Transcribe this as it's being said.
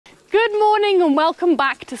morning and welcome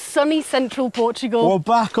back to sunny Central Portugal. We're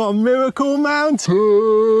back on Miracle Mountain!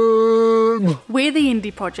 We're the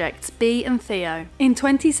indie projects, Bee and Theo. In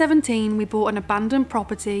 2017, we bought an abandoned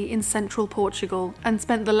property in Central Portugal and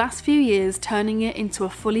spent the last few years turning it into a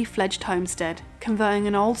fully fledged homestead, converting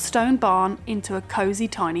an old stone barn into a cosy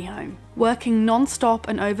tiny home. Working non-stop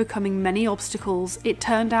and overcoming many obstacles, it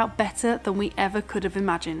turned out better than we ever could have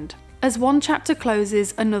imagined. As one chapter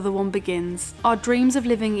closes, another one begins. Our dreams of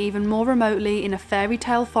living even more remotely in a fairy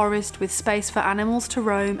tale forest with space for animals to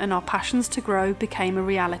roam and our passions to grow became a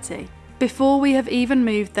reality. Before we have even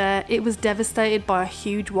moved there, it was devastated by a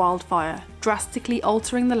huge wildfire, drastically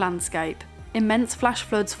altering the landscape. Immense flash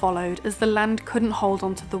floods followed as the land couldn't hold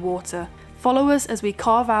onto the water. Follow us as we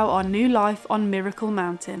carve out our new life on Miracle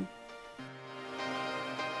Mountain.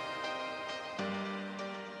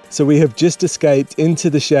 So we have just escaped into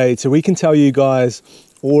the shade, so we can tell you guys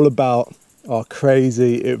all about our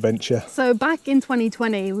crazy adventure. So back in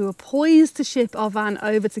 2020, we were poised to ship our van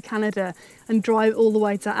over to Canada and drive all the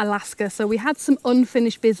way to Alaska. So we had some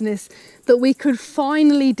unfinished business that we could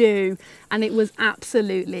finally do, and it was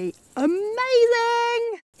absolutely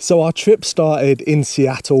amazing. So our trip started in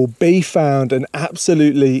Seattle. Bee found an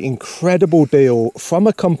absolutely incredible deal from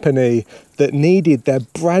a company that needed their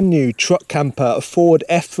brand new truck camper, a Ford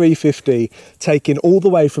F350, taken all the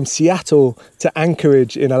way from Seattle to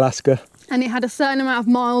Anchorage in Alaska. And it had a certain amount of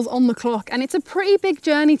miles on the clock, and it's a pretty big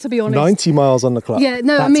journey, to be honest. 90 miles on the clock. Yeah,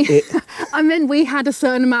 no, I mean we had a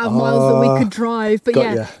certain amount of miles that we could drive, but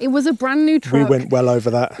yeah, it was a brand new truck. We went well over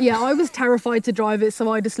that. Yeah, I was terrified to drive it,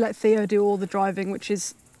 so I just let Theo do all the driving, which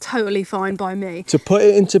is totally fine by me. To put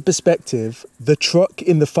it into perspective, the truck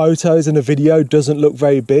in the photos and the video doesn't look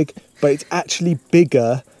very big, but it's actually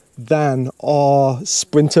bigger than our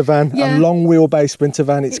Sprinter van, a long wheelbase Sprinter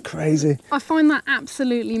van. It's crazy. I find that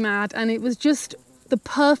absolutely mad, and it was just the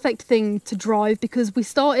perfect thing to drive because we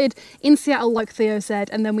started in Seattle, like Theo said,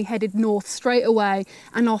 and then we headed north straight away,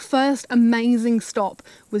 and our first amazing stop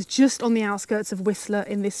was just on the outskirts of Whistler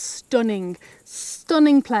in this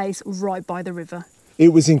stunning place right by the river.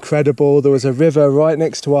 It was incredible. There was a river right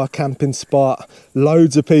next to our camping spot.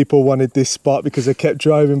 Loads of people wanted this spot because they kept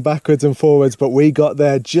driving backwards and forwards, but we got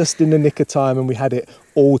there just in the nick of time and we had it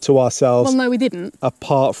all to ourselves. Well, no, we didn't.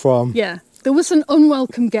 Apart from... Yeah, there was an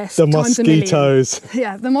unwelcome guest. The mosquitoes.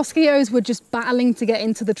 Yeah, the mosquitoes were just battling to get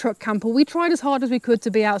into the truck camper. We tried as hard as we could to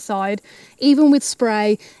be outside, even with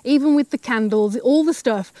spray, even with the candles, all the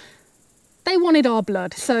stuff. They wanted our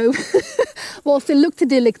blood, so whilst it looked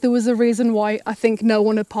idyllic, there was a reason why I think no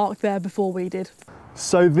one had parked there before we did.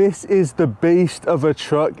 So this is the beast of a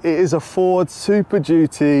truck. It is a Ford Super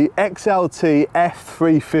Duty XLT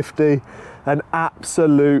F350, an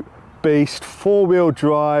absolute beast, four-wheel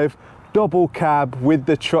drive, double cab with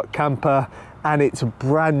the truck camper, and it's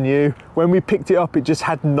brand new. When we picked it up, it just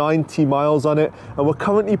had 90 miles on it, and we're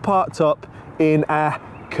currently parked up in a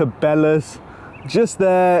Cabela's. Just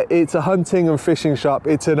there, it's a hunting and fishing shop.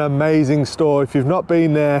 It's an amazing store. If you've not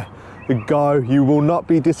been there, go. You will not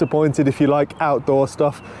be disappointed if you like outdoor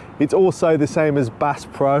stuff. It's also the same as Bass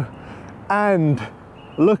Pro. And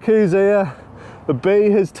look who's here. The Bee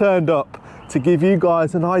has turned up to give you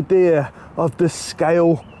guys an idea of the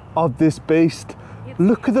scale of this beast.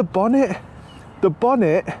 Look at the bonnet. The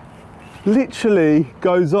bonnet literally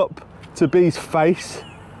goes up to Bee's face.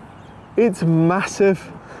 It's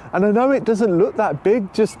massive. And I know it doesn't look that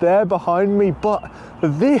big just there behind me, but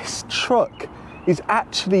this truck is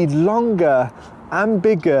actually longer and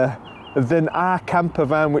bigger than our camper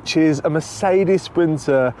van, which is a Mercedes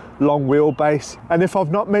Sprinter long wheelbase. And if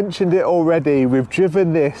I've not mentioned it already, we've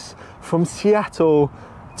driven this from Seattle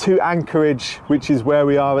to Anchorage, which is where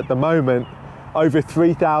we are at the moment, over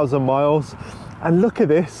 3,000 miles. And look at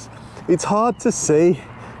this, it's hard to see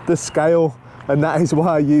the scale, and that is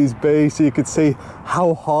why I use Bee, so you could see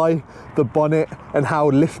how high the bonnet and how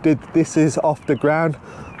lifted this is off the ground.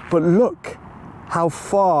 But look how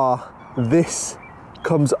far this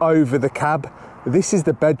comes over the cab. This is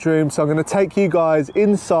the bedroom, so I'm going to take you guys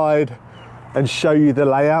inside and show you the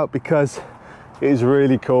layout because it is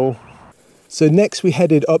really cool. So next we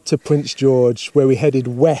headed up to Prince George, where we headed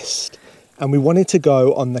west, and we wanted to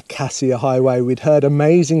go on the Cassier highway. We'd heard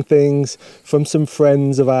amazing things from some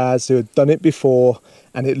friends of ours who had done it before,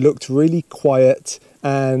 and it looked really quiet,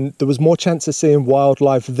 and there was more chance of seeing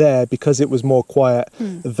wildlife there because it was more quiet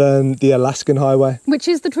than the Alaskan highway. Which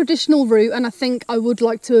is the traditional route, and I think I would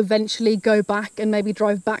like to eventually go back and maybe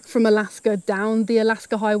drive back from Alaska down the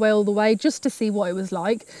Alaska highway all the way just to see what it was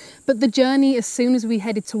like. But the journey, as soon as we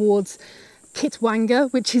headed towards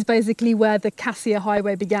Kitwanga, which is basically where the Cassier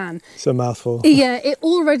highway began. It's a mouthful. Yeah, it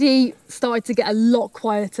already started to get a lot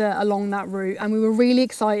quieter along that route, and we were really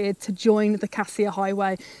excited to join the Cassier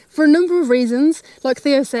highway for a number of reasons. Like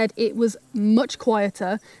Theo said, it was much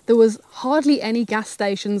quieter. There was hardly any gas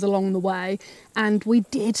stations along the way, and we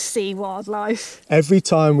did see wildlife. Every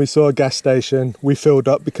time we saw a gas station, we filled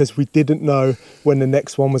up because we didn't know when the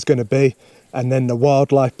next one was going to be. And then the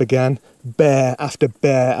wildlife began, bear after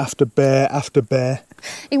bear after bear after bear.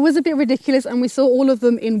 It was a bit ridiculous, and we saw all of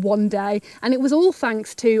them in one day, and it was all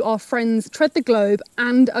thanks to our friends Tread the Globe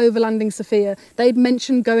and Overlanding Sophia. They'd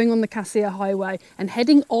mentioned going on the Cassier highway and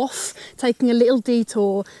heading off, taking a little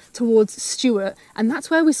detour towards Stewart, and that's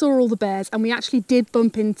where we saw all the bears, and we actually did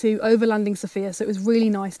bump into Overlanding Sophia, so it was really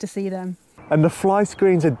nice to see them. And the fly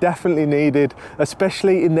screens are definitely needed,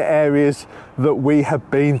 especially in the areas that we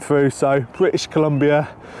have been through. So British Columbia,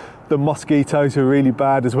 the mosquitoes are really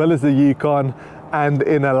bad, as well as the Yukon and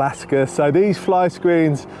in Alaska. So these fly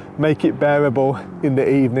screens make it bearable in the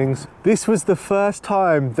evenings. This was the first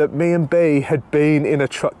time that me and Bee had been in a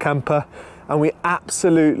truck camper, and we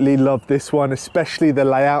absolutely love this one, especially the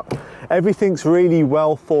layout. Everything's really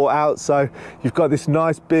well thought out, so you've got this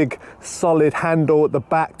nice big solid handle at the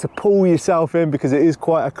back to pull yourself in because it is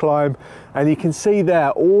quite a climb, and you can see there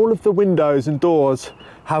all of the windows and doors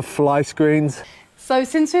have fly screens. So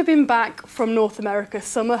since we've been back from North America,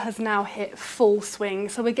 summer has now hit full swing.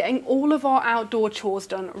 So we're getting all of our outdoor chores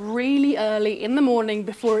done really early in the morning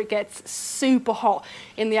before it gets super hot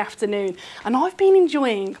in the afternoon. And I've been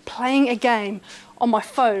enjoying playing a game on my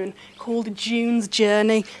phone called June's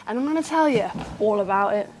Journey, and I'm going to tell you all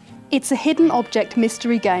about it. It's a hidden object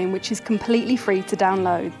mystery game which is completely free to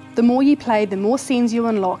download. The more you play, the more scenes you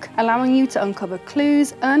unlock, allowing you to uncover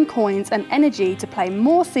clues, earn coins and energy to play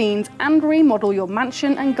more scenes and remodel your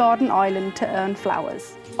mansion and garden island to earn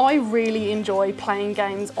flowers. I really enjoy playing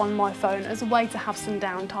games on my phone as a way to have some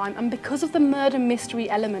downtime, and because of the murder mystery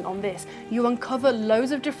element on this, you uncover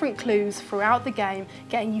loads of different clues throughout the game,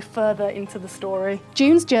 getting you further into the story.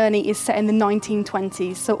 June's Journey is set in the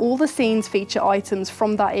 1920s, so all the scenes feature items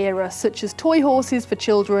from that era, such as toy horses for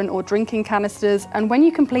children or drinking canisters, and when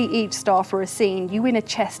you complete each star for a scene, you win a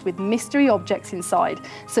chest with mystery objects inside,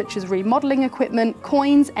 such as remodeling equipment,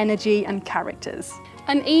 coins, energy and characters.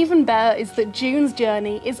 And even better is that June's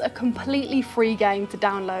Journey is a completely free game to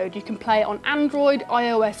download. You can play it on Android,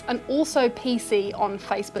 iOS and also PC on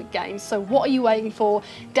Facebook Games. So what are you waiting for?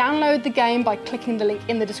 Download the game by clicking the link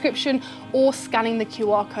in the description or scanning the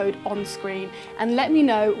QR code on screen, and let me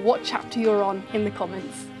know what chapter you're on in the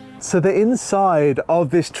comments. So the inside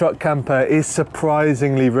of this truck camper is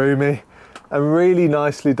surprisingly roomy and really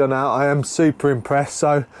nicely done out. I am super impressed.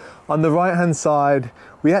 So on the right hand side,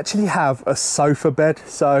 we actually have a sofa bed.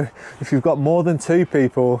 So if you've got more than 2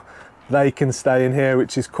 people, they can stay in here,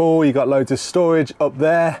 which is cool. You got loads of storage up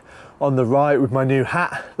there on the right with my new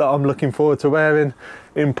hat that I'm looking forward to wearing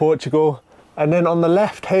in Portugal. And then on the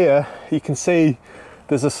left here, you can see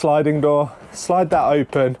there's a sliding door. Slide that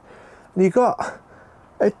open and you got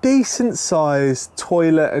a decent sized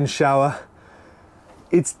toilet and shower.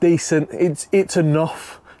 It's decent, it's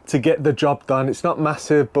enough to get the job done. It's not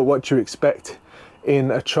massive, but what you expect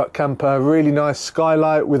in a truck camper. Really nice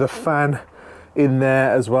skylight with a fan in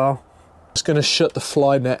there as well. Just gonna shut the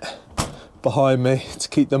fly net behind me to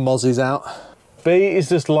keep the mozzies out. Bee is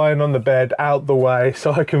just lying on the bed out the way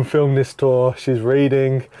so I can film this tour. She's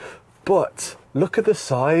reading, but look at the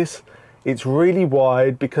size. It's really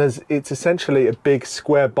wide because it's essentially a big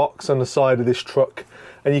square box on the side of this truck.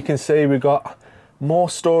 And you can see we've got more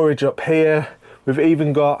storage up here. We've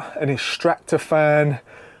even got an extractor fan,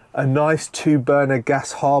 a nice 2-burner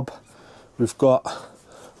gas hob. We've got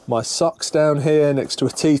my socks down here next to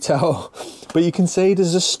a tea towel. But you can see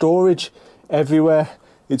there's a storage everywhere.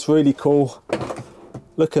 It's really cool.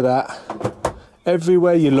 Look at that.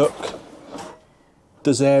 Everywhere you look,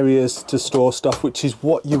 there's areas to store stuff, which is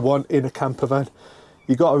what you want in a camper van.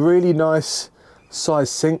 You got a really nice size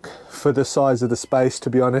sink for the size of the space, to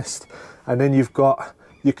be honest. And then you've got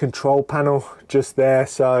your control panel just there.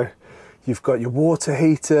 So you've got your water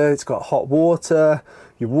heater, it's got hot water,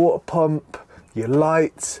 your water pump, your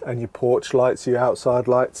lights and your porch lights, your outside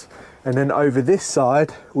lights. And then over this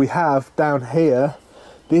side, we have down here,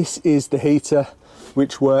 this is the heater,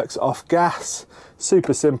 which works off gas.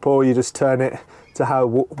 Super simple, you just turn it to how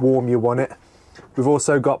warm you want it. We've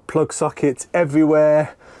also got plug sockets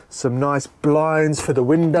everywhere, some nice blinds for the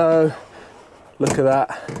window. Look at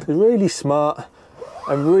that, it's really smart,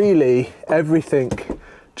 and really everything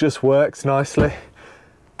just works nicely.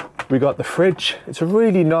 We got the fridge. It's a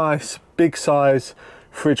really nice big size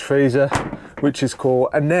fridge freezer which is cool.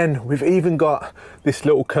 And then we've even got this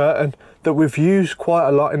little curtain that we've used quite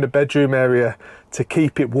a lot in the bedroom area to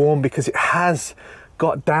keep it warm, because it has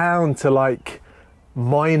got down to like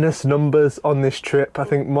minus numbers on this trip. I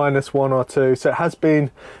think -1 or 2. So it has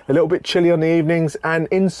been a little bit chilly on the evenings, and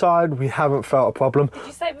inside we haven't felt a problem. Did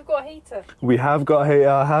you say we've got a heater? We have got a heater.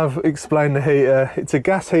 I have explained the heater. It's a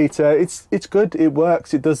gas heater. It's good. It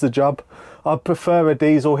works. It does the job. I prefer a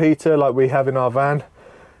diesel heater like we have in our van.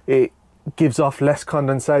 It gives off less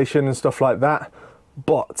condensation and stuff like that,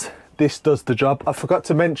 but this does the job. I forgot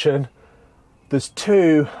to mention there's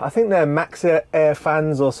 2, I think they're max air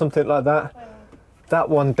fans or something like that. That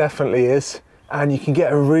one definitely is, and you can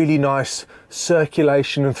get a really nice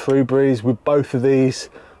circulation and through breeze with both of these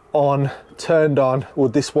on, turned on. Well,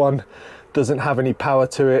 this one doesn't have any power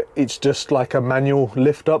to it. It's just like a manual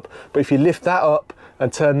lift up, but if you lift that up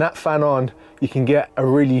and turn that fan on, you can get a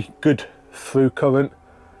really good through current.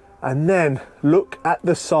 And then look at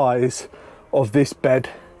the size of this bed.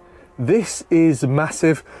 This is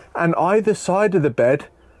massive, and either side of the bed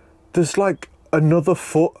there's like another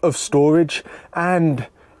foot of storage, and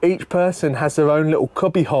each person has their own little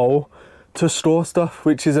cubby hole to store stuff,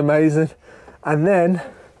 which is amazing. And then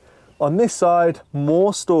on this side,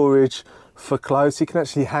 more storage for clothes. You can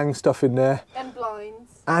actually hang stuff in there. And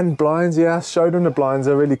blinds. And blinds, yeah. I showed them the blinds.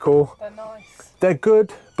 They're really cool. They're nice. They're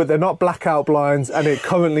good, but they're not blackout blinds, and it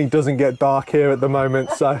currently doesn't get dark here at the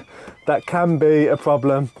moment, so that can be a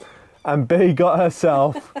problem. And Bee got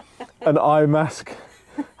herself an eye mask.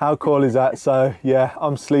 How cool is that? So yeah,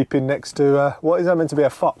 I'm sleeping next to, what is that meant to be, a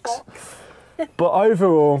fox? But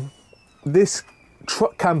overall, this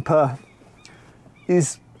truck camper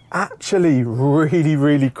is actually really,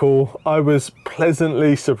 really cool. I was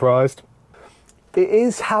pleasantly surprised. It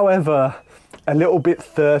is, however, a little bit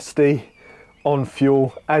thirsty on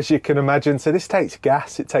fuel, as you can imagine. So this takes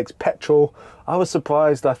gas, it takes petrol. I was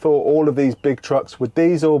surprised. I thought all of these big trucks were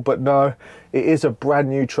diesel, but no, it is a brand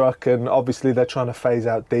new truck, and obviously they're trying to phase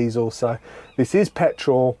out diesel. So this is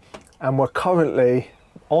petrol, and we're currently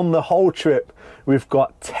on the whole trip, we've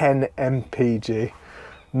got 10 mpg.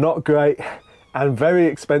 Not great and very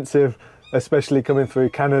expensive, especially coming through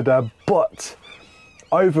Canada, but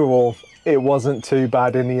overall it wasn't too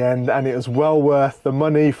bad in the end, and it was well worth the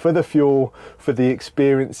money for the fuel, for the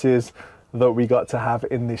experiences that we got to have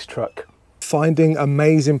in this truck. Finding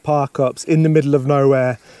amazing park ups in the middle of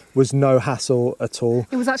nowhere was no hassle at all.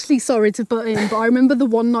 It was actually, sorry to butt in, but I remember the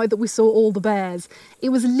one night that we saw all the bears. It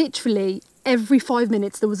was literally every 5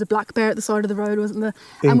 minutes there was a black bear at the side of the road, wasn't there?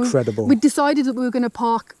 Incredible. And we decided that we were going to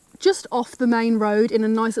park just off the main road in a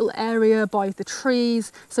nice little area by the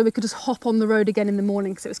trees, so we could just hop on the road again in the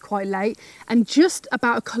morning because it was quite late. And just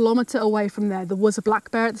about a kilometre away from there was a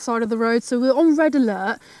black bear at the side of the road, so we were on red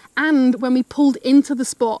alert. And when we pulled into the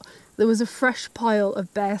spot, there was a fresh pile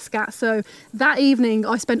of bear scat. So that evening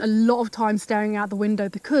I spent a lot of time staring out the window,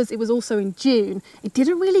 because it was also in June. It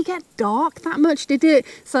didn't really get dark that much, did it?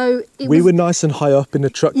 So we were nice and high up in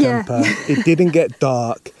the truck camper. It didn't get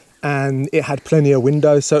dark, and it had plenty of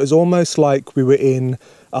windows, so it was almost like we were in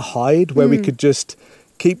a hide where we could just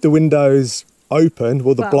keep the windows open,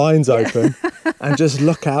 well, the blinds open, and just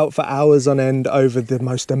look out for hours on end over the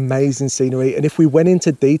most amazing scenery. And if we went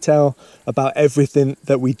into detail about everything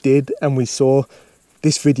that we did and we saw,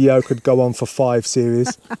 this video could go on for 5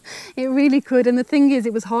 series. It really could. And the thing is,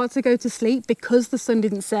 it was hard to go to sleep because the sun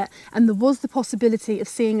didn't set, and there was the possibility of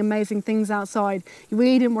seeing amazing things outside. You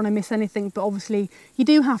really didn't want to miss anything, but obviously you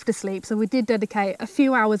do have to sleep, so we did dedicate a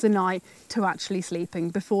few hours a night to actually sleeping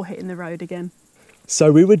before hitting the road again.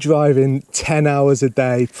 So we were driving 10 hours a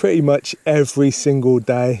day, pretty much every single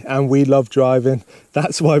day, and we love driving.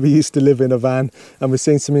 That's why we used to live in a van, and we've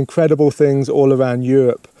seen some incredible things all around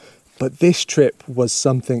Europe. But this trip was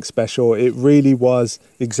something special. It really was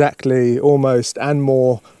exactly, almost, and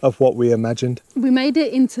more of what we imagined. We made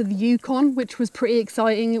it into the Yukon, which was pretty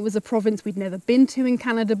exciting. It was a province we'd never been to in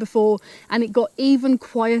Canada before, and it got even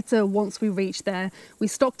quieter once we reached there. We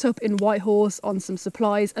stocked up in Whitehorse on some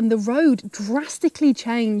supplies, and the road drastically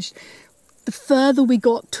changed the further we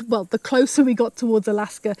got, the closer we got towards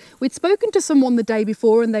Alaska. We'd spoken to someone the day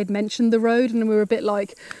before and they'd mentioned the road, and we were a bit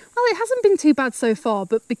like, well, it hasn't been too bad so far,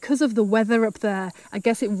 but because of the weather up there, I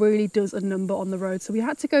guess it really does a number on the road. So we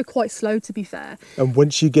had to go quite slow, to be fair. And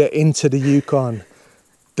once you get into the Yukon,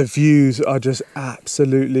 the views are just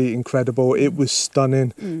absolutely incredible. It was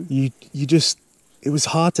stunning. It was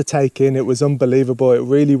hard to take in. It was unbelievable. It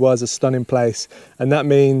really was a stunning place. And that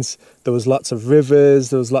means there was lots of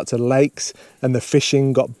rivers, there was lots of lakes, and the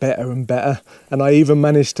fishing got better and better. And I even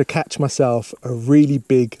managed to catch myself a really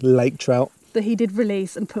big lake trout. that he did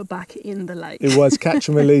release and put back in the lake. It was catch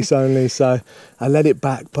and release only, so I let it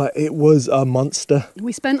back, but it was a monster.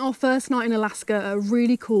 We spent our first night in Alaska at a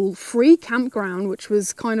really cool free campground, which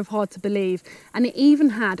was kind of hard to believe, and it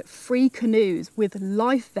even had free canoes with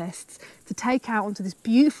life vests to take out onto this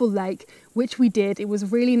beautiful lake, which we did. It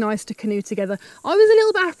was really nice to canoe together. I was a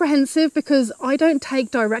little bit apprehensive because I don't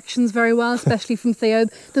take directions very well, especially from Theo.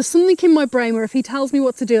 There's something in my brain where if he tells me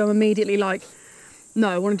what to do, I'm immediately like, no,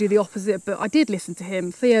 I want to do the opposite, but I did listen to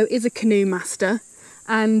him. Theo is a canoe master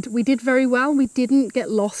and we did very well. We didn't get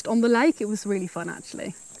lost on the lake. It was really fun,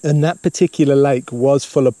 actually. And that particular lake was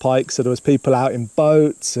full of pike, so there was people out in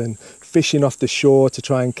boats and fishing off the shore to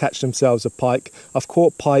try and catch themselves a pike. I've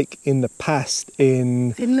caught pike in the past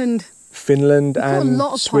in Finland and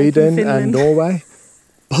Sweden and Norway,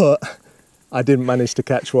 but I didn't manage to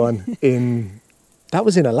catch one that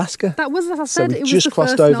was in Alaska. That was, as I said, so it was just the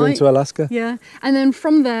crossed first over night. into Alaska. Yeah, and then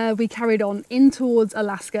from there we carried on in towards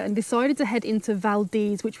Alaska and decided to head into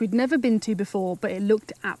Valdez, which we'd never been to before, but it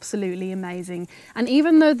looked absolutely amazing. And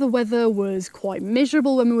even though the weather was quite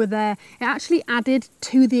miserable when we were there, it actually added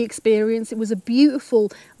to the experience. It was a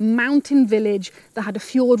beautiful mountain village that had a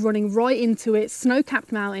fjord running right into it,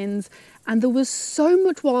 snow-capped mountains, and there was so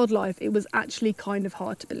much wildlife, it was actually kind of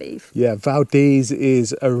hard to believe. Yeah, Valdez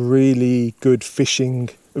is a really good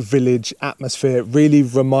fishing village atmosphere. It really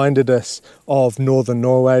reminded us of northern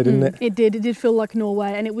Norway, didn't it? It did feel like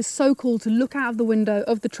Norway, and it was so cool to look out of the window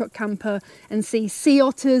of the truck camper and see sea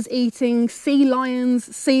otters eating, sea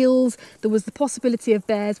lions, seals. There was the possibility of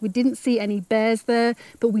bears. We didn't see any bears there,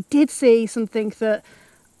 but we did see something that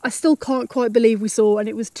I still can't quite believe we saw, and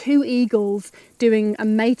it was 2 eagles doing a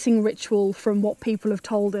mating ritual from what people have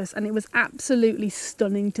told us, and it was absolutely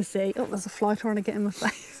stunning to see. Oh, there's a fly trying to get in my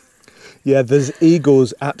face. Yeah, there's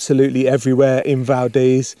eagles absolutely everywhere in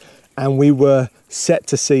Valdez, and we were set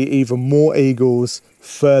to see even more eagles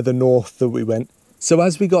further north that we went. So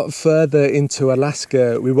as we got further into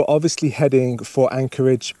Alaska, we were obviously heading for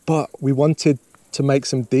Anchorage, but we wanted to make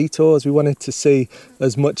some detours. We wanted to see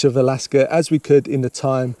as much of Alaska as we could in the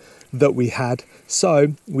time that we had.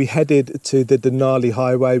 So we headed to the Denali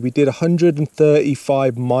highway. We did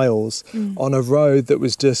 135 miles on a road that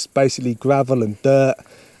was just basically gravel and dirt,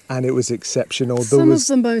 and it was exceptional. Some of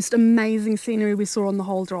the most amazing scenery we saw on the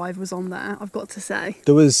whole drive was on there, I've got to say.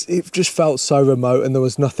 It just felt so remote and there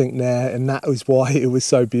was nothing there, and that was why it was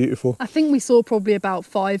so beautiful. I think we saw probably about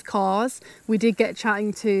 5 cars. We did get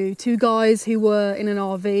chatting to 2 guys who were in an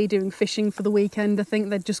RV doing fishing for the weekend. I think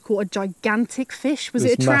they'd just caught a gigantic fish. Was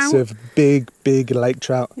it a trout? Massive, big lake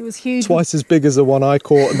trout. It was huge. Twice as big as the one I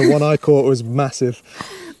caught, and the one I caught was massive.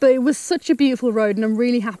 But it was such a beautiful road, and I'm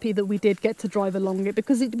really happy that we did get to drive along it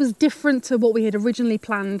because it was different to what we had originally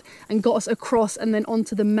planned and got us across and then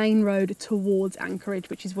onto the main road towards Anchorage,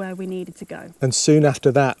 which is where we needed to go. And soon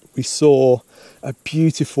after that, we saw a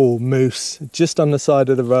beautiful moose just on the side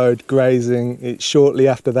of the road grazing. Shortly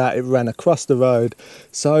after that, it ran across the road.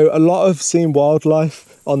 So a lot of seeing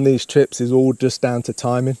wildlife on these trips is all just down to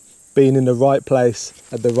timing, being in the right place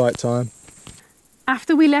at the right time.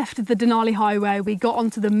 After we left the Denali highway, we got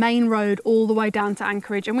onto the main road all the way down to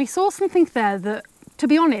Anchorage, and we saw something there that, to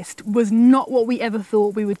be honest, was not what we ever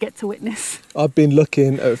thought we would get to witness. I've been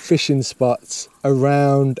looking at fishing spots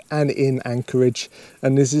around and in Anchorage,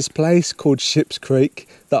 and there's this place called Ships Creek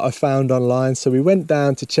that I found online. So we went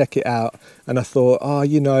down to check it out, and I thought,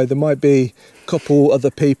 there might be a couple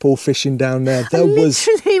other people fishing down there. I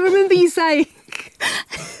literally remember you saying,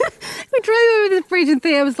 we drove over the bridge and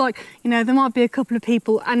Theo was like, there might be a couple of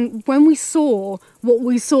people. And when we saw what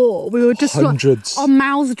we saw, we were just hundreds. Like, our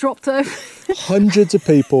mouths dropped over. Hundreds of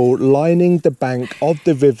people lining the bank of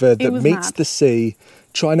the river that meets mad. the sea,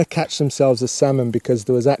 trying to catch themselves a salmon because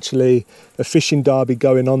there was actually a fishing derby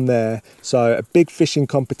going on there. So a big fishing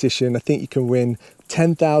competition. I think you can win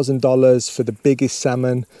 $10,000 for the biggest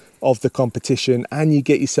salmon of the competition, and you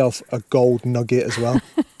get yourself a gold nugget as well.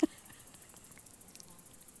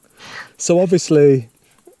 So obviously...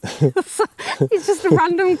 It's just a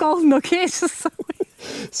random gold nugget. It's just so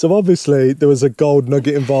weird. So obviously there was a gold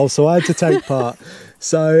nugget involved, so I had to take part.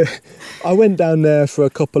 So I went down there for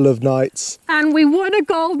a couple of nights. And we won a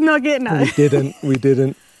gold nugget, no? We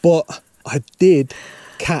didn't. But I did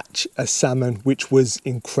catch a salmon, which was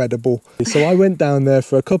incredible. So I went down there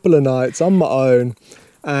for a couple of nights on my own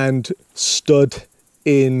and stood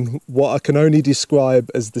in what I can only describe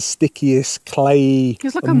as the stickiest clay It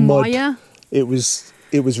was like a mud. mire. It was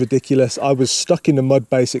ridiculous. I was stuck in the mud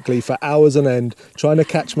basically for hours on end, trying to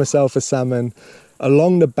catch myself a salmon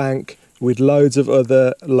along the bank, with loads of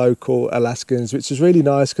other local Alaskans, which was really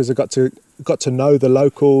nice because I got to know the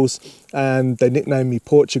locals, and they nicknamed me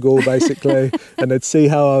Portugal basically, and they'd see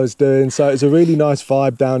how I was doing. So it was a really nice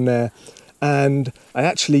vibe down there. And I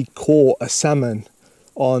actually caught a salmon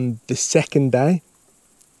on the second day,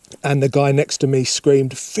 and the guy next to me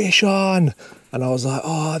screamed, "Fish on!" And I was like,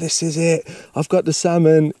 "Oh, this is it. I've got the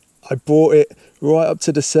salmon." I brought it right up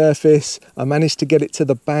to the surface. I managed to get it to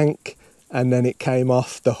the bank, and then it came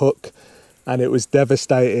off the hook, and it was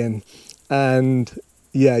devastating. And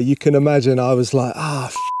yeah, you can imagine I was like,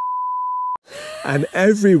 and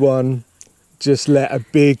everyone just let a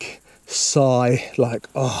big sigh, like,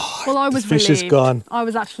 oh, well, I was the fish relieved. is gone. I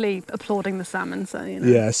was actually applauding the salmon, so you know.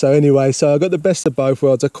 Yeah, so anyway, so I got the best of both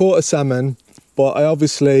worlds. I caught a salmon, but I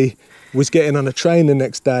obviously was getting on a train the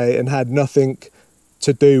next day and had nothing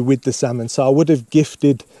to do with the salmon. So I would have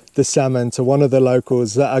gifted the salmon to one of the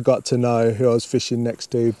locals that I got to know, who I was fishing next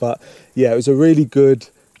to. But yeah, it was a really good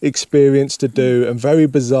experience to do, and very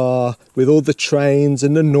bizarre with all the trains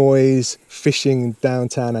and the noise fishing in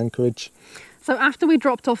downtown Anchorage. So after we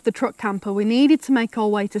dropped off the truck camper, we needed to make our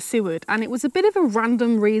way to Seward, and it was a bit of a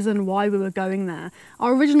random reason why we were going there.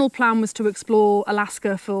 Our original plan was to explore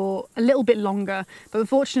Alaska for a little bit longer, but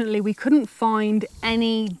unfortunately we couldn't find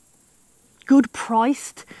any good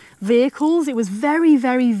priced vehicles. It was very,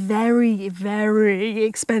 very, very, very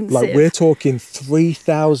expensive. Like, we're talking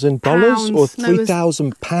 $3,000 or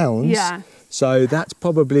 £3,000. Yeah. So that's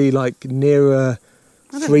probably like nearer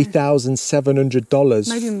 $3,700,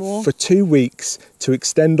 maybe more, for 2 weeks to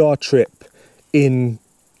extend our trip in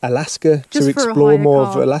Alaska, just to explore more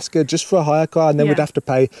car. of Alaska, just for a hire car. And then we'd have to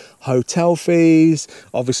pay hotel fees,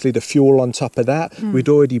 obviously the fuel on top of that. We'd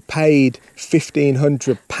already paid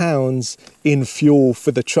 £1,500 in fuel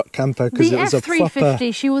for the truck camper, because it was a proper... The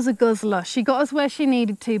F350, she was a guzzler. She got us where she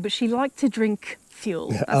needed to, but she liked to drink fuel.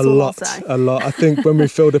 That's a lot. I think when we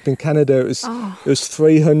filled up in Canada, it was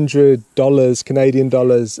 $300 Canadian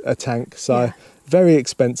dollars a tank. So very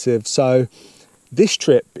expensive. So this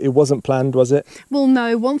trip, it wasn't planned, was it? Well,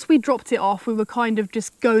 no. Once we dropped it off, we were kind of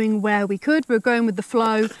just going where we could. We were going with the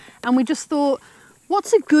flow, and we just thought,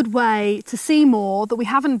 what's a good way to see more that we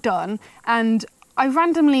haven't done? And I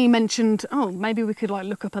randomly mentioned, oh, maybe we could like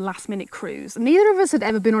look up a last minute cruise. Neither of us had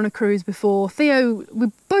ever been on a cruise before. Theo,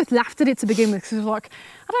 we both laughed at it to begin with, because we were like,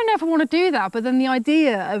 I don't know if I want to do that. But then the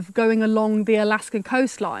idea of going along the Alaskan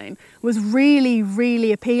coastline was really,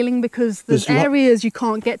 really appealing, because there's areas you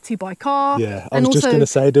can't get to by car. Yeah, I was just going to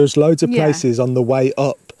say, there was loads of places on the way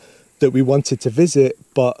up that we wanted to visit,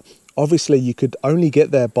 but obviously you could only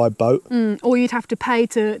get there by boat. Or you'd have to pay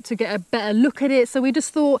to get a better look at it. So we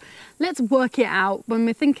just thought, let's work it out. When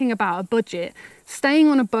we're thinking about a budget, staying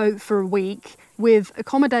on a boat for a week with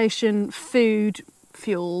accommodation, food,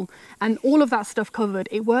 fuel, and all of that stuff covered,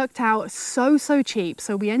 it worked out so cheap.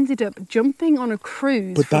 So we ended up jumping on a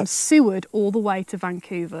cruise from Seward all the way to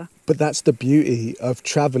Vancouver. But that's the beauty of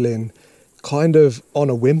travelling kind of on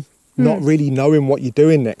a whim, not really knowing what you're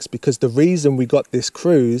doing next. Because the reason we got this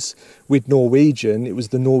cruise with Norwegian, it was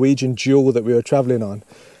the Norwegian Jewel that we were travelling on.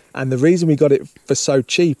 And the reason we got it for so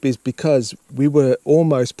cheap is because we were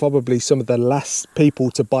almost probably some of the last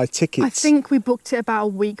people to buy tickets. I think we booked it about a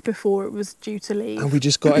week before it was due to leave. And we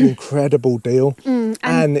just got an incredible deal.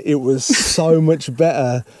 And it was so much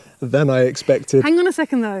better than I expected. Hang on a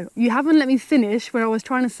second though. You haven't let me finish where I was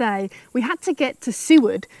trying to say we had to get to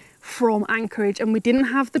Seward from Anchorage, and we didn't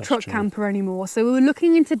have the truck camper anymore, so we were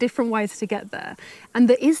looking into different ways to get there. And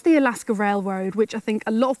there is the Alaska Railroad, which I think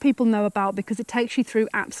a lot of people know about because it takes you through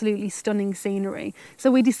absolutely stunning scenery.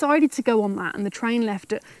 So we decided to go on that, and the train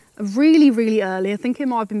left at really, really early. I think it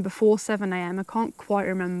might have been before 7 a.m. I can't quite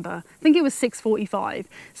remember. I think it was 6:45.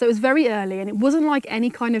 So it was very early, and it wasn't like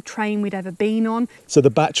any kind of train we'd ever been on. So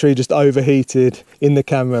the battery just overheated in the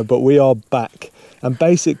camera, but we are back. And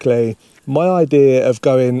basically, my idea of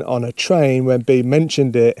going on a train, when Bee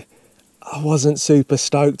mentioned it, I wasn't super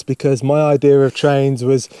stoked, because my idea of trains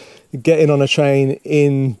was getting on a train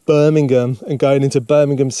in Birmingham and going into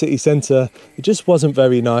Birmingham city centre. It just wasn't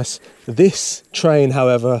very nice. This train,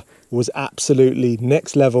 however, was absolutely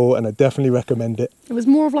next level, and I definitely recommend it. It was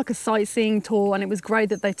more of like a sightseeing tour, and it was great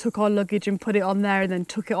that they took our luggage and put it on there and then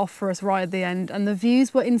took it off for us right at the end. And the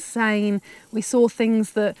views were insane. We saw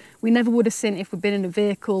things that we never would have seen if we'd been in a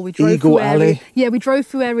vehicle. We drove Eagle Alley. Yeah, we drove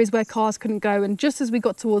through areas where cars couldn't go, and just as we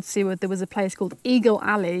got towards Seward, there was a place called Eagle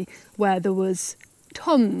Alley where there was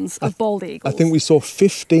tons of bald eagles. I think we saw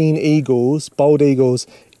 15 eagles, bald eagles,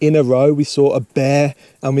 in a row. We saw a bear,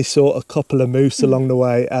 and we saw a couple of moose along the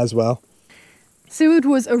way as well. Seward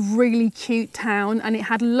was a really cute town, and it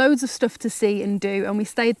had loads of stuff to see and do, and we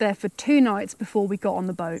stayed there for 2 nights before we got on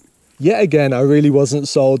the boat. yet again, I really wasn't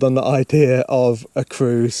sold on the idea of a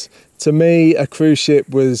cruise. To me, a cruise ship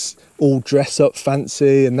was all dress up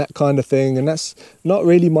fancy and that kind of thing, and that's not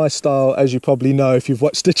really my style, as you probably know if you've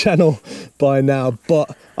watched the channel by now.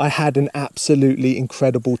 But I had an absolutely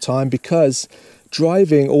incredible time, because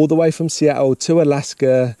driving all the way from Seattle to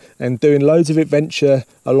Alaska and doing loads of adventure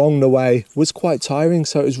along the way was quite tiring.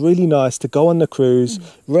 So it was really nice to go on the cruise,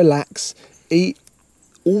 relax, eat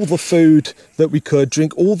all the food that we could,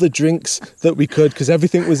 drink all the drinks that we could, because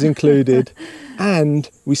everything was included. And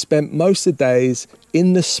we spent most of the days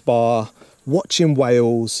in the spa watching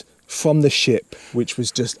whales from the ship, which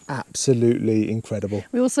was just absolutely incredible.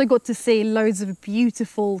 We also got to see loads of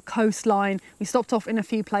beautiful coastline. We stopped off in a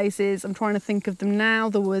few places. I'm trying to think of them now.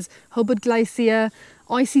 There was Hubbard Glacier,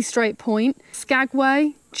 Icy Strait Point,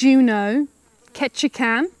 Skagway, Juneau,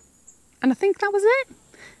 Ketchikan, and I think that was it.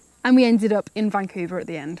 And we ended up in Vancouver at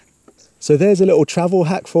the end. So there's a little travel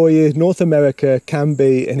hack for you. North America can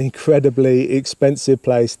be an incredibly expensive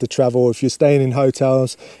place to travel if you're staying in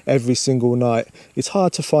hotels every single night. It's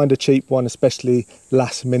hard to find a cheap one, especially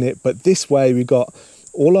last minute. But this way we got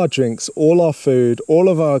all our drinks, all our food, all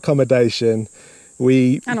of our accommodation.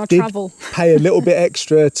 We did pay a little bit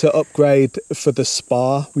extra to upgrade for the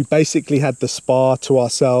spa. We basically had the spa to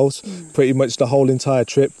ourselves pretty much the whole entire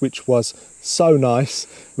trip, which was so nice.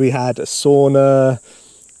 We had a sauna.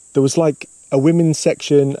 There was like a women's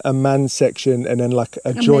section, a man's section, and then like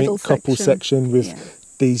a joint couple section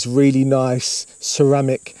with these really nice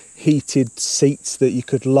ceramic heated seats that you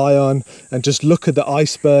could lie on and just look at the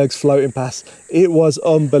icebergs floating past. It was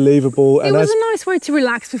unbelievable. It was a nice way to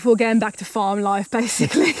relax before getting back to farm life,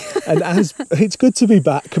 basically. And it's good to be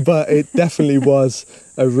back, but it definitely was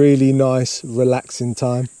a really nice, relaxing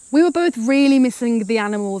time. We were both really missing the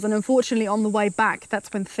animals, and unfortunately on the way back,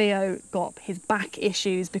 that's when Theo got his back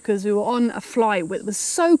issues, because we were on a flight that was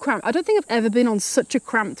so cramped. I don't think I've ever been on such a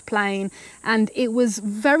cramped plane, and it was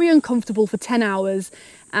very uncomfortable for 10 hours.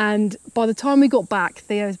 And by the time we got back,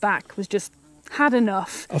 Theo's back was just had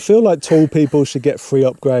enough. I feel like tall people should get free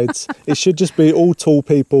upgrades. It should just be all tall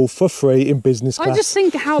people for free in business class. I just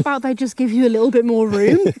think, how about they just give you a little bit more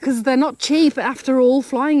room? Because they're not cheap. After all,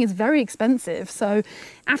 flying is very expensive. So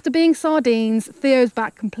after being sardines, Theo's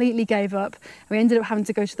back completely gave up. We ended up having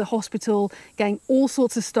to go to the hospital, getting all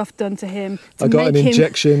sorts of stuff done to him. I got an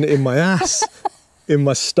injection in my ass, in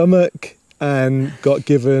my stomach, and got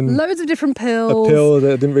given loads of different pills. A pill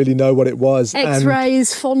that I didn't really know what it was.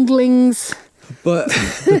 X-rays, fondlings. But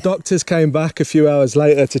the doctors came back a few hours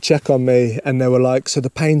later to check on me, and they were like, so the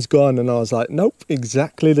pain's gone? And I was like, nope,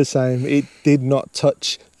 exactly the same. It did not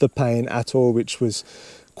touch the pain at all, which was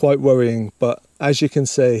quite worrying. But as you can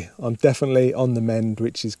see, I'm definitely on the mend,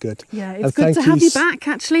 which is good. Yeah, it's good to have you back,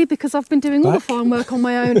 actually, because I've been doing all the farm work on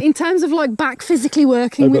my own, in terms of like back physically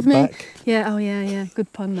working with me. Back. Yeah, oh yeah,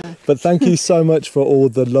 good pun there. But thank you so much for all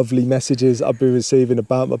the lovely messages I've been receiving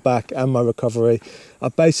about my back and my recovery. I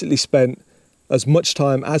basically spent as much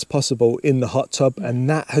time as possible in the hot tub, and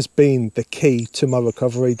that has been the key to my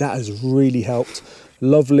recovery. That has really helped.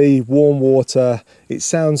 Lovely warm water. It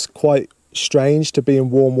sounds quite strange to be in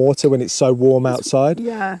warm water when it's so warm outside,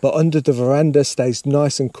 but under the veranda stays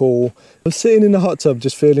nice and cool. I'm sitting in the hot tub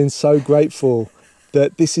just feeling so grateful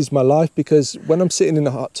that this is my life, because when I'm sitting in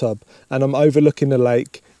the hot tub and I'm overlooking the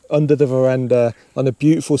lake under the veranda on a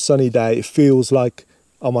beautiful sunny day, it feels like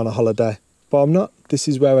I'm on a holiday, but I'm not. This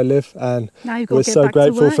is where I live, and we're so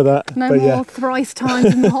grateful for that. No more thrice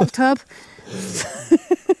times in the hot tub.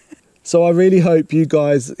 So I really hope you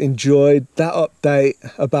guys enjoyed that update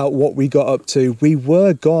about what we got up to. We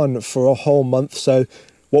were gone for a whole month, so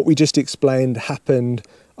what we just explained happened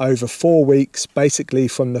over 4 weeks, basically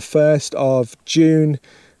from the 1st of June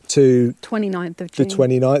to 29th of June. The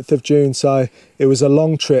 29th of June. So it was a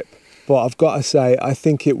long trip, but I've got to say, I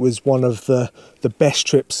think it was one of the best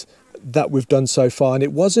trips that we've done so far. And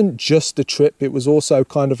it wasn't just a trip, it was also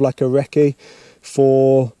kind of like a recce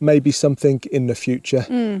for maybe something in the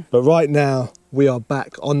future. But right now we are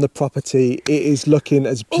back on the property. It is looking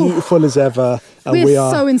as beautiful as ever, and we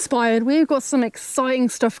are so inspired. We've got some exciting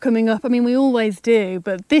stuff coming up. I mean, we always do,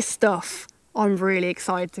 but this stuff, I'm really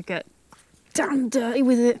excited to get damn dirty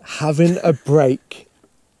with it. Having a break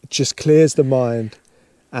just clears the mind,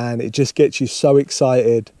 and it just gets you so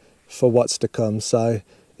excited for what's to come. So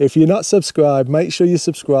if you're not subscribed, make sure you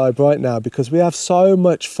subscribe right now, because we have so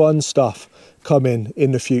much fun stuff coming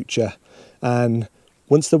in the future. And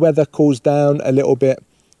once the weather cools down a little bit,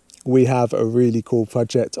 we have a really cool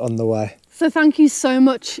project on the way. So thank you so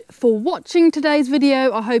much for watching today's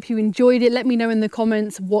video. I hope you enjoyed it. Let me know in the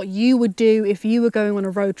comments what you would do if you were going on a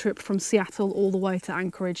road trip from Seattle all the way to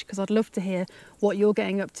Anchorage, because I'd love to hear what you're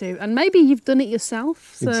getting up to. And maybe you've done it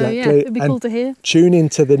yourself. So exactly. Yeah, it'd be cool to hear. Tune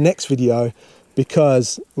into the next video,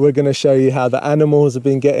 because we're going to show you how the animals have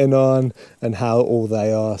been getting on and how all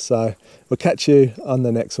they are. So we'll catch you on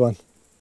the next one.